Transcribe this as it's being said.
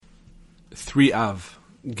3 Av,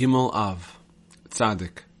 Gimel Av,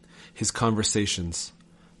 Tzaddik, his conversations,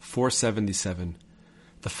 477.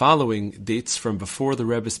 The following dates from before the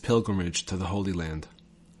Rebbe's pilgrimage to the Holy Land.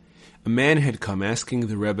 A man had come asking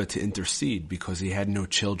the Rebbe to intercede because he had no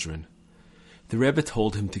children. The Rebbe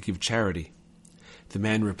told him to give charity. The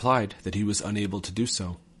man replied that he was unable to do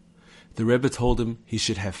so. The Rebbe told him he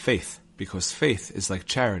should have faith, because faith is like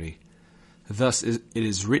charity. Thus it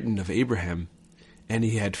is written of Abraham, and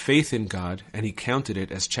he had faith in God, and he counted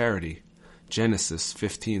it as charity. Genesis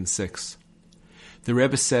 15:6. The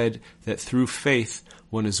Rebbe said that through faith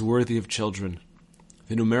one is worthy of children.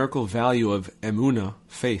 The numerical value of emunah,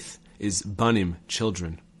 faith, is banim,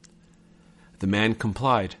 children. The man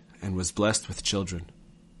complied and was blessed with children.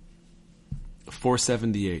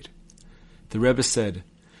 478. The Rebbe said,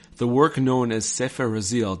 the work known as Sefer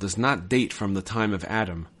Raziel does not date from the time of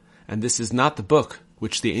Adam, and this is not the book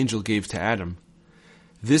which the angel gave to Adam.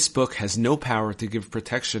 This book has no power to give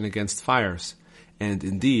protection against fires, and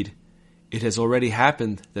indeed, it has already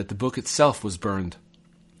happened that the book itself was burned.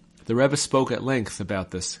 The Rebbe spoke at length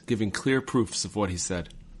about this, giving clear proofs of what he said.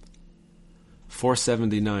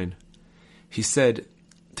 479. He said,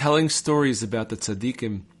 telling stories about the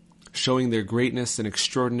tzaddikim, showing their greatness and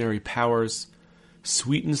extraordinary powers,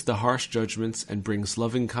 sweetens the harsh judgments and brings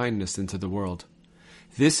loving kindness into the world.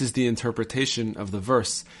 This is the interpretation of the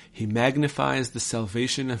verse, he magnifies the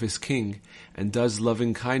salvation of his king and does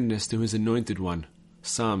loving kindness to his anointed one.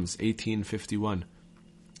 Psalms 18:51.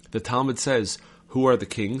 The Talmud says, who are the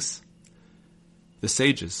kings? The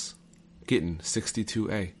sages. Gittin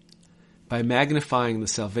 62a. By magnifying the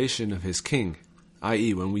salvation of his king,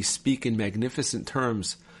 i.e., when we speak in magnificent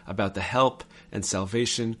terms about the help and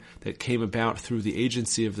salvation that came about through the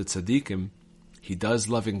agency of the tzaddikim, he does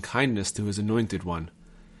loving kindness to his anointed one.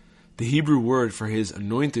 The Hebrew word for his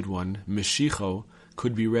anointed one, Meshicho,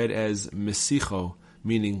 could be read as Mesicho,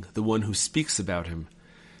 meaning the one who speaks about him.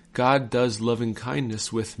 God does loving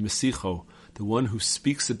kindness with Mesicho, the one who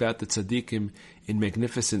speaks about the tzaddikim in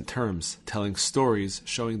magnificent terms, telling stories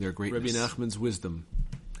showing their greatness. Rabbi Nachman's wisdom.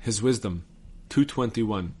 His wisdom,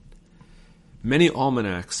 221. Many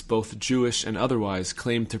almanacs, both Jewish and otherwise,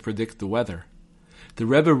 claim to predict the weather. The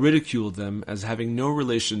Rebbe ridiculed them as having no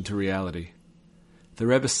relation to reality. The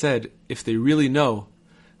Rebbe said, if they really know,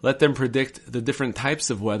 let them predict the different types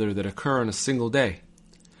of weather that occur on a single day.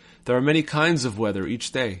 There are many kinds of weather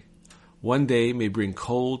each day. One day may bring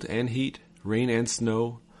cold and heat, rain and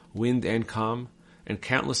snow, wind and calm, and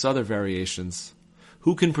countless other variations.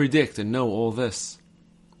 Who can predict and know all this?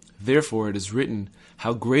 Therefore it is written,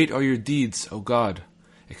 how great are your deeds, O God!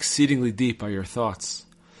 Exceedingly deep are your thoughts.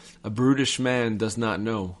 A brutish man does not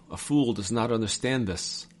know, a fool does not understand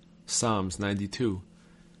this. Psalms 92,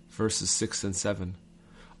 verses 6 and 7.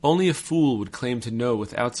 Only a fool would claim to know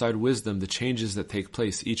with outside wisdom the changes that take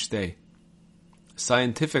place each day.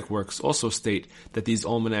 Scientific works also state that these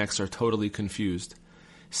almanacs are totally confused.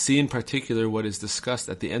 See in particular what is discussed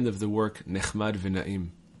at the end of the work Nechmad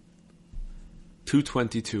V'Na'im.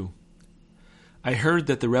 222. I heard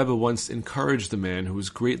that the Rebbe once encouraged a man who was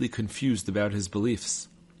greatly confused about his beliefs.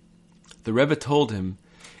 The Rebbe told him,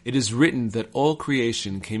 it is written that all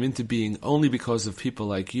creation came into being only because of people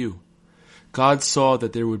like you. God saw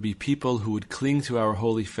that there would be people who would cling to our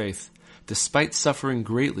holy faith, despite suffering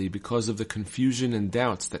greatly because of the confusion and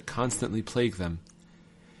doubts that constantly plague them.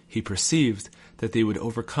 He perceived that they would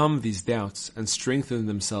overcome these doubts and strengthen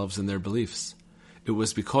themselves in their beliefs. It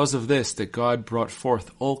was because of this that God brought forth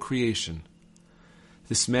all creation.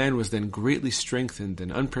 This man was then greatly strengthened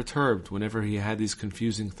and unperturbed whenever he had these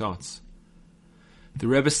confusing thoughts. The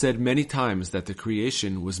Rebbe said many times that the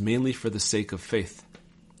creation was mainly for the sake of faith.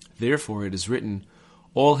 Therefore it is written,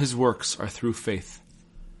 all his works are through faith.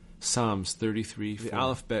 Psalms 33. The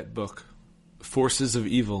Aleph-Bet book. Forces of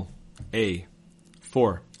evil. A.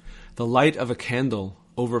 4. The light of a candle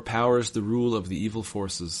overpowers the rule of the evil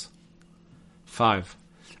forces. 5.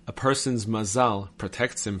 A person's mazal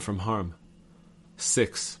protects him from harm.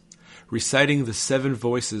 6. Reciting the 7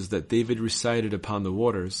 voices that David recited upon the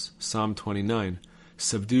waters, Psalm 29,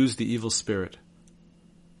 subdues the evil spirit.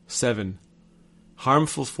 7.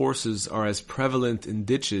 Harmful forces are as prevalent in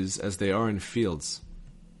ditches as they are in fields.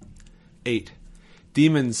 8.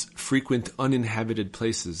 Demons frequent uninhabited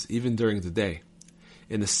places, even during the day.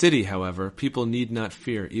 In the city, however, people need not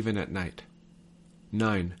fear even at night.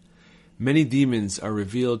 9. Many demons are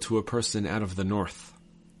revealed to a person out of the north.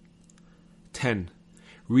 10.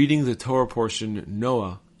 Reading the Torah portion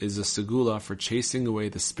Noah is a segula for chasing away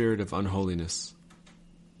the spirit of unholiness.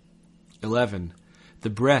 11. The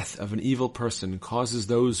breath of an evil person causes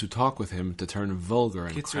those who talk with him to turn vulgar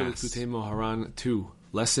and crass. Kitzur Likutei Moharan 2,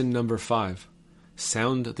 Lesson number 5.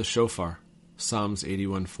 Sound the shofar. Psalms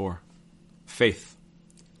 81:4. Faith.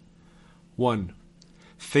 1.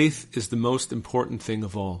 Faith is the most important thing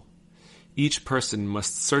of all. Each person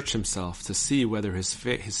must search himself to see whether his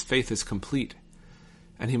faith is complete,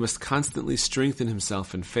 and he must constantly strengthen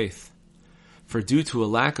himself in faith. For due to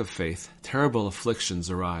a lack of faith, terrible afflictions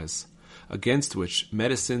arise, against which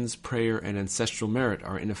medicines, prayer, and ancestral merit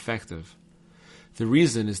are ineffective. The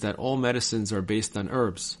reason is that all medicines are based on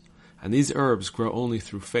herbs, and these herbs grow only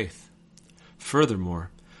through faith.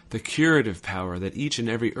 Furthermore, the curative power that each and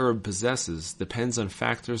every herb possesses depends on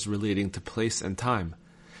factors relating to place and time,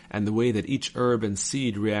 and the way that each herb and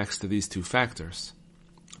seed reacts to these two factors.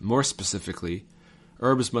 More specifically,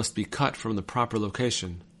 herbs must be cut from the proper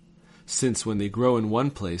location, since when they grow in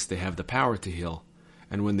one place they have the power to heal,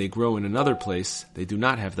 and when they grow in another place they do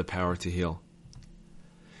not have the power to heal.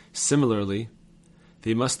 Similarly,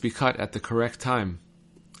 they must be cut at the correct time,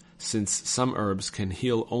 since some herbs can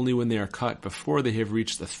heal only when they are cut before they have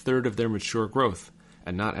reached a third of their mature growth,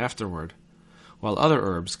 and not afterward, while other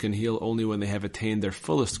herbs can heal only when they have attained their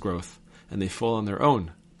fullest growth, and they fall on their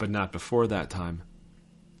own, but not before that time.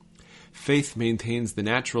 Faith maintains the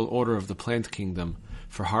natural order of the plant kingdom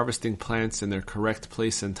for harvesting plants in their correct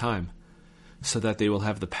place and time, so that they will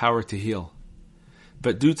have the power to heal.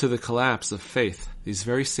 But due to the collapse of faith, these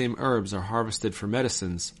very same herbs are harvested for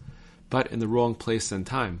medicines, but in the wrong place and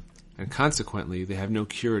time, and consequently they have no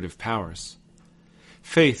curative powers.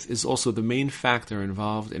 Faith is also the main factor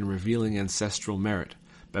involved in revealing ancestral merit,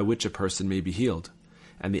 by which a person may be healed,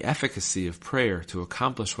 and the efficacy of prayer to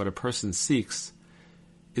accomplish what a person seeks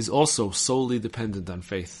is also solely dependent on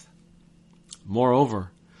faith. Moreover,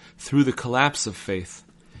 through the collapse of faith,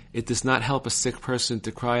 it does not help a sick person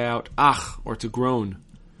to cry out, "Ach," or to groan,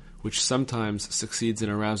 which sometimes succeeds in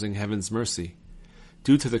arousing heaven's mercy.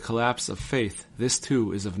 Due to the collapse of faith, this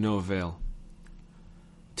too is of no avail.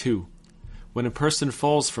 2. When a person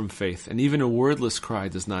falls from faith, and even a wordless cry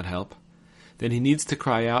does not help, then he needs to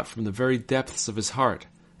cry out from the very depths of his heart,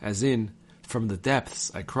 as in, "From the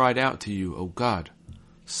depths I cried out to you, O God."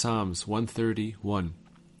 Psalms 131.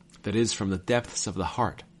 That is, from the depths of the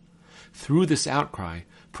heart. Through this outcry,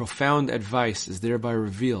 profound advice is thereby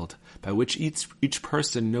revealed, by which each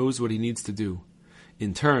person knows what he needs to do.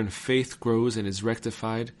 In turn, faith grows and is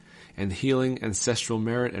rectified, and healing, ancestral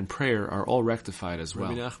merit, and prayer are all rectified as well.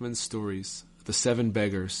 Rabbi Nachman's stories, the 7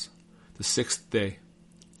 beggars, the 6th day.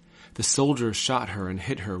 The soldiers shot her and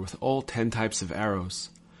hit her with all 10 types of arrows,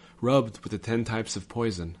 rubbed with the 10 types of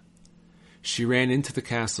poison. She ran into the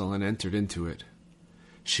castle and entered into it.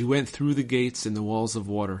 She went through the gates in the walls of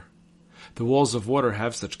water. The walls of water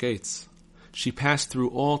have such gates. She passed through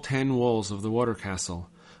all 10 walls of the water castle,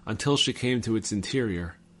 until she came to its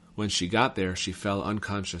interior. When she got there, she fell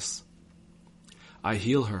unconscious. I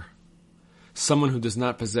heal her. Someone who does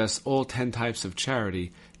not possess all 10 types of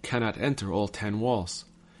charity cannot enter all 10 walls.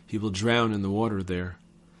 He will drown in the water there.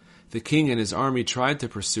 The king and his army tried to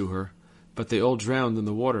pursue her, but they all drowned in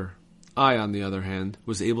the water. I, on the other hand,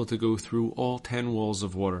 was able to go through all 10 walls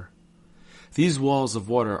of water. These walls of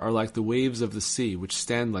water are like the waves of the sea, which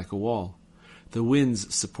stand like a wall. The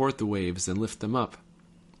winds support the waves and lift them up.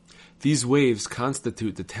 These waves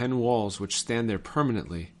constitute the 10 walls which stand there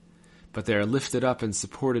permanently, but they are lifted up and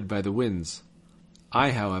supported by the winds.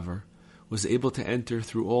 I, however, was able to enter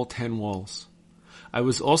through all 10 walls. I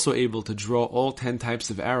was also able to draw all 10 types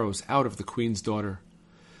of arrows out of the queen's daughter.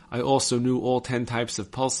 I also knew all 10 types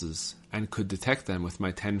of pulses, and could detect them with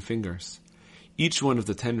my 10 fingers. Each one of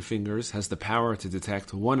the 10 fingers has the power to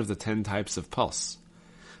detect one of the 10 types of pulse.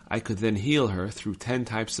 I could then heal her through 10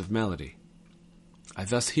 types of melody. I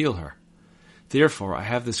thus heal her. Therefore, I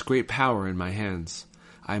have this great power in my hands.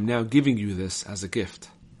 I am now giving you this as a gift.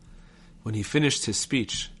 When he finished his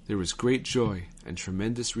speech, there was great joy and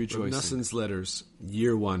tremendous rejoicing. Reb Noson's Letters,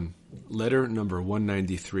 Year 1, Letter number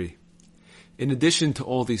 193. In addition to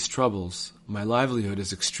all these troubles, my livelihood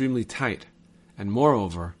is extremely tight, and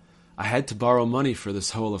moreover, I had to borrow money for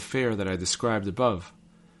this whole affair that I described above.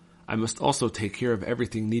 I must also take care of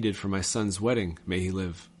everything needed for my son's wedding, may he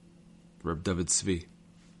live. Reb David Zvi.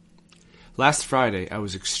 Last Friday, I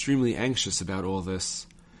was extremely anxious about all this,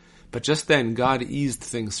 but just then God eased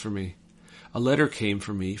things for me. A letter came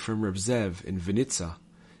for me from Reb Zev in Vinitsa,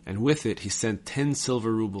 and with it he sent 10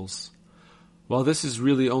 silver rubles. While this is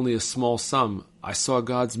really only a small sum, I saw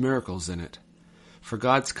God's miracles in it. For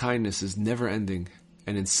God's kindness is never ending,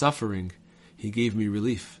 and in suffering, he gave me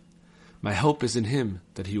relief. My hope is in him,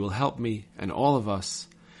 that he will help me and all of us,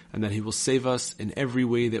 and that he will save us in every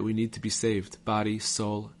way that we need to be saved, body,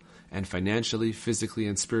 soul, and financially, physically,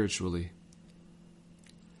 and spiritually.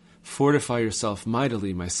 Fortify yourself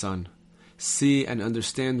mightily, my son. See and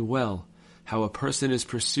understand well how a person is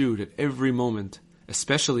pursued at every moment,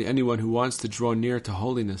 especially anyone who wants to draw near to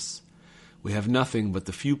holiness. We have nothing but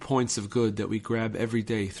the few points of good that we grab every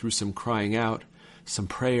day through some crying out, some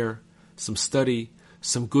prayer, some study,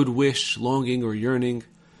 some good wish, longing or yearning,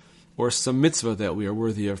 or some mitzvah that we are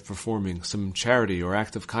worthy of performing, some charity or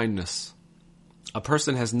act of kindness. A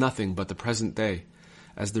person has nothing but the present day,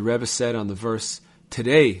 as the Rebbe said on the verse,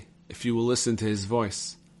 "Today, if you will listen to his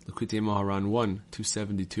voice." Likutei Moharan 1,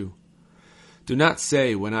 272. Do not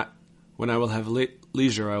say, when I will have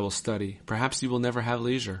leisure I will study. Perhaps you will never have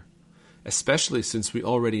leisure, especially since we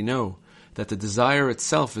already know that the desire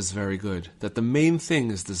itself is very good, that the main thing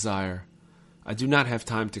is desire. I do not have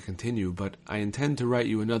time to continue, but I intend to write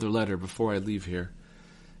you another letter before I leave here.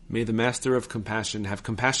 May the Master of Compassion have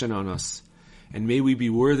compassion on us, and may we be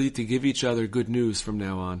worthy to give each other good news from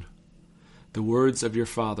now on. The words of your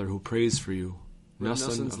father who prays for you.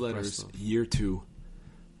 Noson's Letters, Year 2.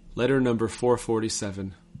 Letter number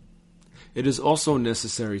 447. It is also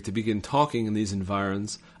necessary to begin talking in these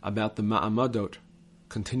environs about the Ma'amadot,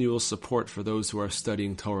 continual support for those who are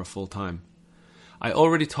studying Torah full-time. I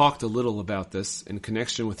already talked a little about this in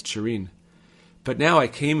connection with Chereen, but now I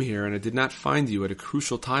came here and I did not find you at a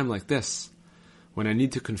crucial time like this, when I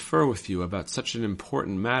need to confer with you about such an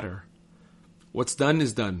important matter. What's done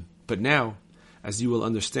is done, but now, as you will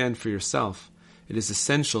understand for yourself, it is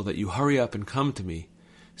essential that you hurry up and come to me,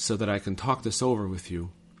 so that I can talk this over with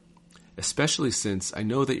you. Especially since I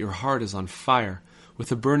know that your heart is on fire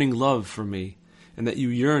with a burning love for me, and that you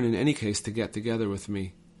yearn in any case to get together with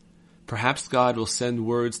me. Perhaps God will send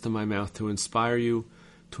words to my mouth to inspire you,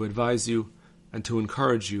 to advise you, and to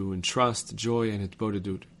encourage you in trust, joy, and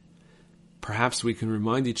hitbodedut. Perhaps we can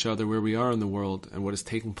remind each other where we are in the world and what is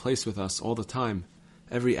taking place with us all the time,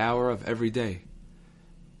 every hour of every day.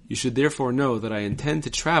 You should therefore know that I intend to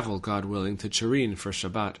travel, God willing, to Chereen for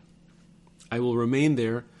Shabbat. I will remain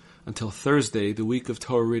there until Thursday, the week of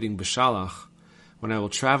Torah reading B'Shalach, when I will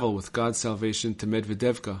travel with God's salvation to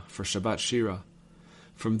Medvedevka for Shabbat Shira.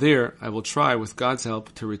 From there, I will try, with God's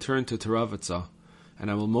help, to return to Teravatza,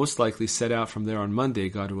 and I will most likely set out from there on Monday,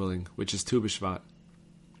 God willing, which is Tu B'Shvat.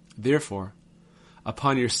 Therefore,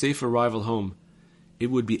 upon your safe arrival home,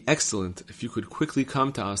 it would be excellent if you could quickly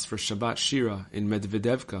come to us for Shabbat Shira in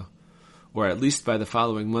Medvedevka, or at least by the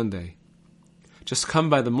following Monday. Just come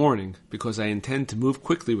by the morning, because I intend to move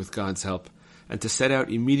quickly with God's help, and to set out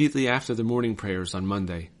immediately after the morning prayers on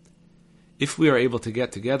Monday. If we are able to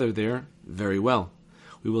get together there, very well.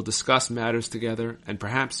 We will discuss matters together, and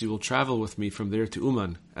perhaps you will travel with me from there to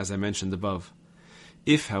Uman, as I mentioned above.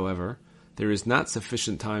 If, however, there is not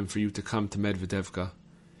sufficient time for you to come to Medvedevka,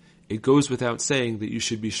 it goes without saying that you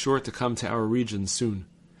should be sure to come to our region soon.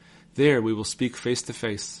 There we will speak face to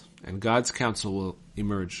face, and God's counsel will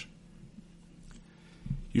emerge.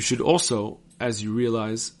 You should also, as you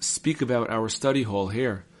realize, speak about our study hall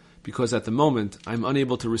here, because at the moment I am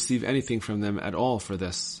unable to receive anything from them at all for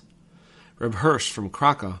this. Reb Hirsch from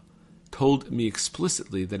Krakow told me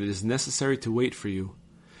explicitly that it is necessary to wait for you.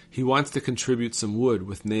 He wants to contribute some wood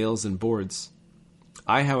with nails and boards.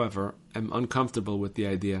 I, however, am uncomfortable with the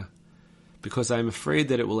idea, because I am afraid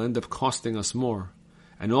that it will end up costing us more,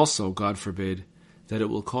 and also, God forbid, that it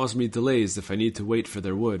will cause me delays if I need to wait for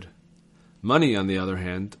their wood. Money, on the other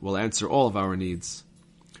hand, will answer all of our needs.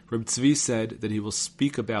 Reb Tzvi said that he will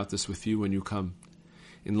speak about this with you when you come.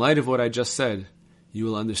 In light of what I just said, you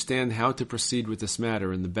will understand how to proceed with this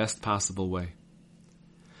matter in the best possible way.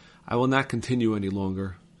 I will not continue any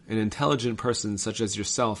longer. An intelligent person such as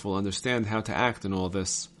yourself will understand how to act in all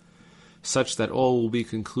this, such that all will be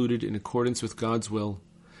concluded in accordance with God's will,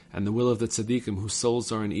 and the will of the tzaddikim whose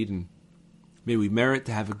souls are in Eden. May we merit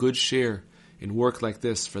to have a good share in work like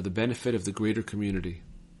this for the benefit of the greater community.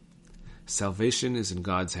 Salvation is in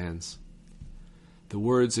God's hands. The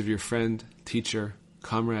words of your friend, teacher,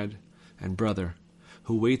 comrade, and brother,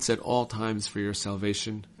 who waits at all times for your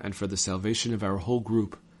salvation and for the salvation of our whole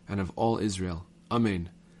group and of all Israel. Amen.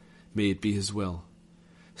 May it be his will.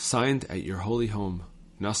 Signed at your holy home,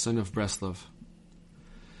 Noson of Breslov.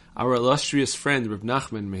 Our illustrious friend Reb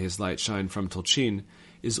Nachman, may his light shine, from Tolchin,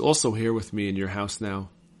 is also here with me in your house now.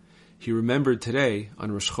 He remembered today,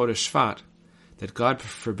 on Rosh Chodesh Shvat, that God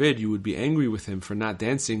forbid you would be angry with him for not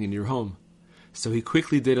dancing in your home. So he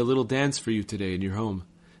quickly did a little dance for you today in your home,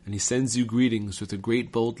 and he sends you greetings with a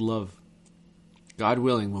great bold love. God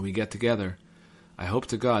willing, when we get together, I hope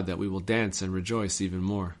to God that we will dance and rejoice even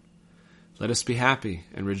more. Let us be happy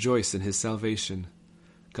and rejoice in his salvation.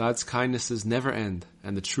 God's kindnesses never end,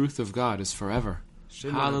 and the truth of God is forever.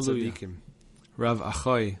 Hallelujah. Rabbi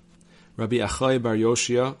Achoy Bar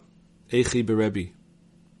Yoshia, Echi Berebi.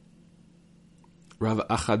 Rav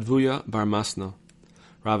Achadvuya bar Masna,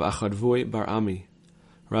 Rav Achadvoy bar Ami,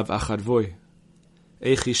 Rav Achadvoy,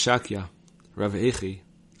 Echi Shakya, Rav Echi,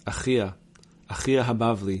 Achia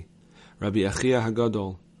Habavli, Rabbi Achia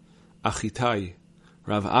Hagadol, Achitai,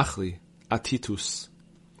 Rav Achli, Atitus,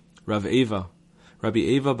 Rav Eva, Rabbi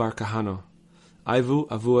Eva bar Kahana, Ivu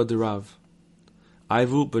Avua de Rav,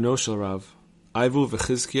 Ivu beno shel Rav, Ivu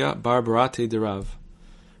v'Chizkiya bar Barate de Rav,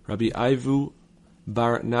 Rabbi Ivu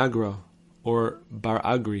bar Nagra, or bar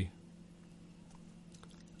Agri.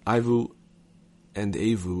 Ivu and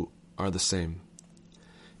Evu are the same.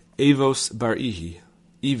 Evos bar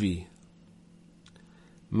Ivi,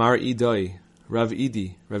 Mar Idai, Rav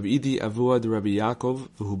Idi Avua de Rabbi Yaakov,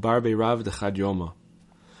 v'hu bar be Rav de Chad Yoma,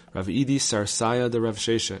 Rav Idi Sarsaya de Rav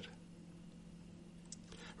Sheshet,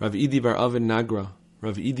 Rav Idi bar Avin Nagra,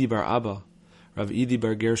 Rav Idi bar Abba, Rav Idi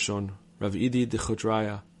bar Gershon, Rav Idi de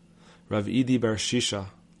Chotraya, Rav Idi bar Shisha,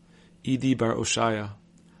 Idi bar Oshaya,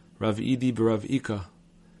 Rav Idi bar Rav Ika,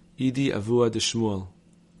 Idi Avua de Shmuel,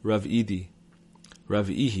 Rav Idi, Rav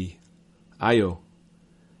Ihi, Ayo,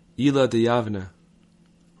 Ila de Yavne,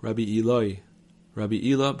 Rabbi Eloi, Rabbi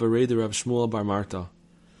Ila Barei de Rav Shmuel bar Marta,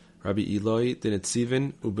 Rabbi Eloi de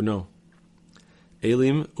Netzivin ubno,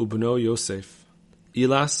 Elim ubno Yosef,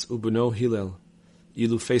 Ilas ubno Hillel,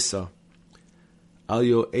 Ilufesa,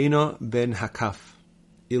 Alyo Eina ben Hakaf,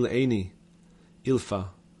 Il'eni, Ilfa,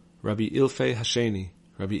 Rabbi Ilfe Hasheni,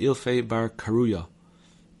 Rabbi Ilfe bar Karuya,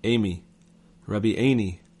 Amy, Rabbi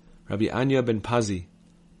Aini, Rabbi Anya ben Pazi,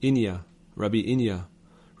 Inya, Rabbi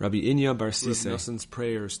Inya bar Sise. Rav Noson's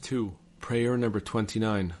Prayers 2, prayer number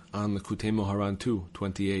 29, on Likutei Moharan 2,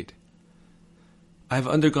 28. I have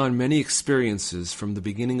undergone many experiences from the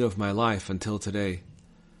beginning of my life until today.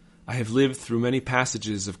 I have lived through many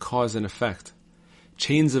passages of cause and effect,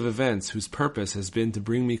 chains of events whose purpose has been to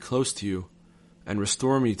bring me close to you and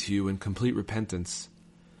restore me to you in complete repentance.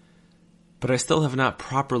 But I still have not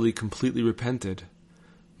properly, completely repented.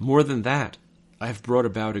 More than that, I have brought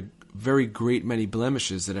about a very great many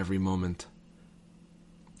blemishes at every moment.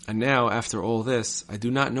 And now, after all this, I do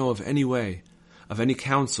not know of any way, of any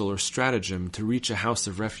counsel or stratagem to reach a house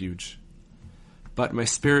of refuge. But my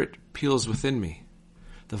spirit peals within me.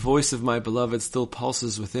 The voice of my beloved still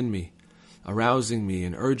pulses within me, arousing me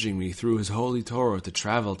and urging me through his holy Torah to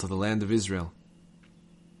travel to the land of Israel.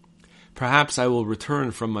 Perhaps I will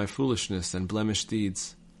return from my foolishness and blemished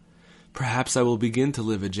deeds. Perhaps I will begin to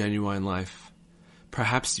live a genuine life.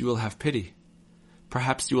 Perhaps you will have pity.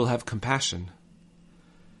 Perhaps you will have compassion.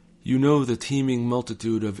 You know the teeming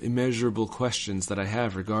multitude of immeasurable questions that I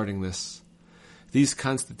have regarding this. These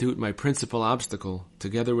constitute my principal obstacle,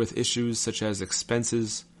 together with issues such as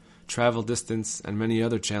expenses, travel distance, and many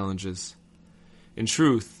other challenges. In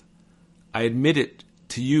truth, I admit it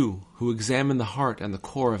to you who examine the heart and the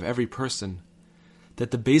core of every person,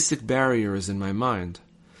 that the basic barrier is in my mind.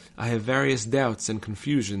 I have various doubts and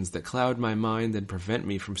confusions that cloud my mind and prevent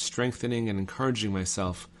me from strengthening and encouraging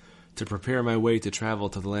myself to prepare my way to travel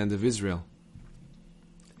to the land of Israel.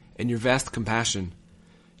 In your vast compassion,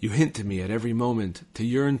 you hint to me at every moment to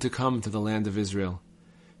yearn to come to the land of Israel,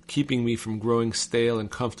 keeping me from growing stale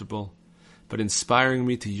and comfortable, but inspiring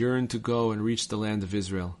me to yearn to go and reach the land of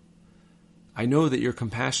Israel. I know that your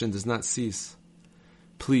compassion does not cease.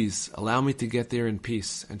 Please allow me to get there in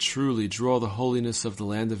peace and truly draw the holiness of the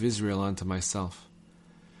land of Israel onto myself.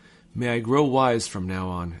 May I grow wise from now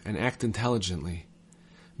on and act intelligently.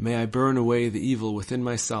 May I burn away the evil within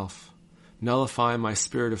myself, nullify my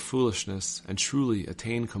spirit of foolishness, and truly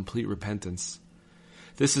attain complete repentance.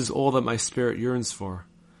 This is all that my spirit yearns for.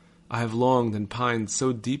 I have longed and pined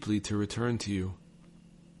so deeply to return to you.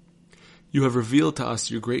 You have revealed to us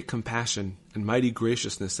your great compassion and mighty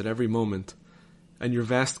graciousness at every moment, and your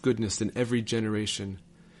vast goodness in every generation.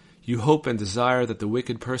 You hope and desire that the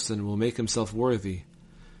wicked person will make himself worthy.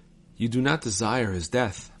 You do not desire his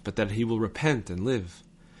death, but that he will repent and live.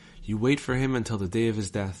 You wait for him until the day of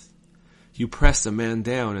his death. You press a man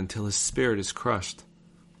down until his spirit is crushed.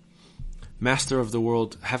 Master of the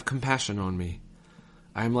world, have compassion on me.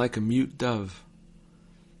 I am like a mute dove.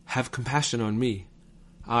 Have compassion on me,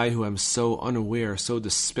 I who am so unaware, so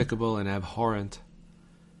despicable and abhorrent.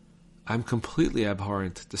 I am completely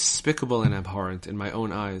abhorrent, despicable and abhorrent in my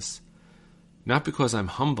own eyes, not because I'm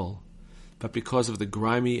humble, but because of the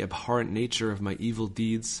grimy, abhorrent nature of my evil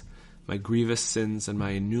deeds, my grievous sins, and my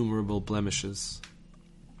innumerable blemishes.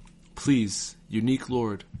 Please, unique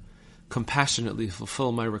Lord, compassionately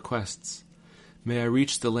fulfill my requests. May I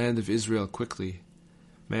reach the land of Israel quickly.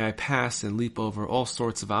 May I pass and leap over all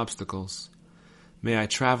sorts of obstacles. May I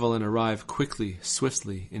travel and arrive quickly,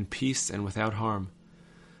 swiftly, in peace and without harm.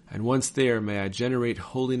 And once there, may I generate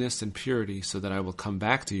holiness and purity so that I will come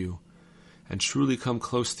back to you and truly come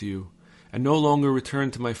close to you and no longer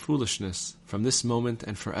return to my foolishness from this moment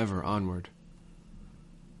and forever onward.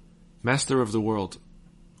 Master of the world,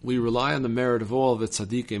 we rely on the merit of all the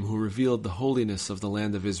tzaddikim who revealed the holiness of the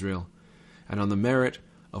land of Israel, and on the merit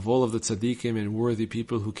of all of the tzaddikim and worthy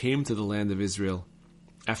people who came to the land of Israel,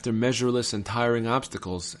 after measureless and tiring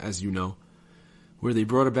obstacles, as you know, where they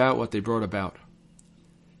brought about what they brought about.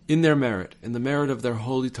 In their merit, in the merit of their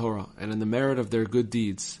holy Torah, and in the merit of their good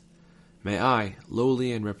deeds, may I,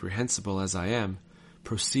 lowly and reprehensible as I am,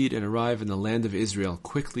 proceed and arrive in the land of Israel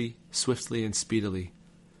quickly, swiftly, and speedily.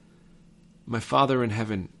 My Father in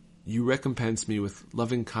heaven, you recompense me with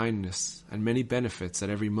loving kindness and many benefits at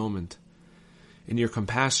every moment. In your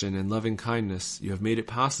compassion and loving kindness, you have made it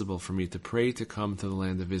possible for me to pray to come to the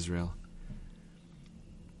land of Israel.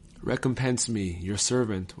 Recompense me, your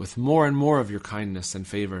servant, with more and more of your kindness and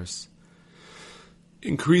favors.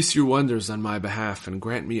 Increase your wonders on my behalf and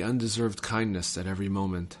grant me undeserved kindness at every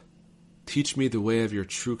moment. Teach me the way of your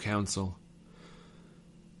true counsel.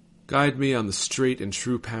 Guide me on the straight and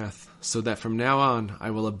true path, so that from now on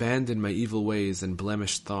I will abandon my evil ways and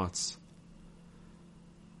blemished thoughts.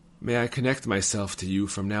 May I connect myself to you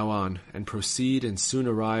from now on, and proceed and soon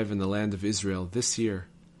arrive in the land of Israel this year.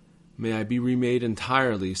 May I be remade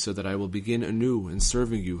entirely so that I will begin anew in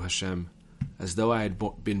serving you, Hashem, as though I had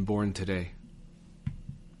been born today.